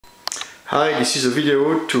Hi, this is a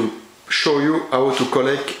video to show you how to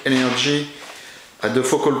collect energy at the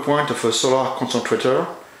focal point of a solar concentrator.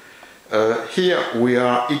 Here we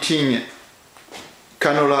are heating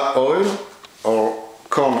canola oil or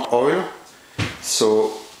corn oil.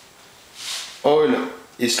 So oil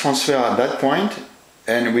is transferred at that point,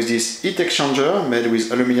 and with this heat exchanger made with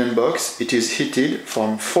aluminum box, it is heated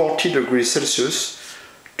from 40 degrees Celsius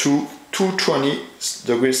to 220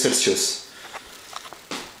 degrees Celsius.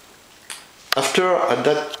 After, at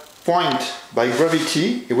that point, by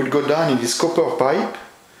gravity, it will go down in this copper pipe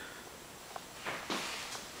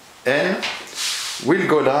and will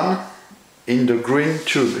go down in the green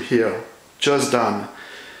tube here, just down.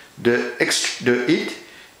 The heat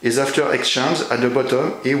is after exchange at the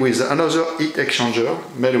bottom here with another heat exchanger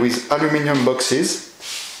made with aluminum boxes,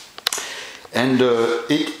 and the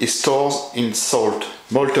heat is stored in salt,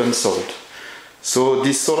 molten salt. So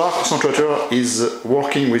this solar concentrator is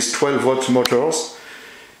working with 12-volt motors,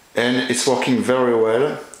 and it's working very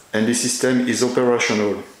well, and the system is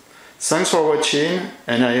operational. Thanks for watching,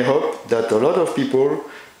 and I hope that a lot of people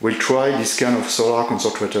will try this kind of solar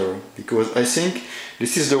concentrator, because I think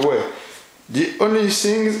this is the way. The only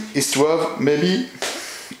thing is to have maybe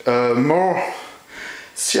a more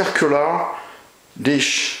circular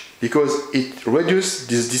dish, because it reduces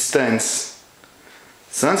this distance.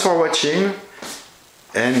 Thanks for watching,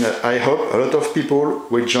 and I hope a lot of people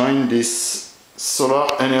will join this solar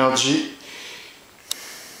energy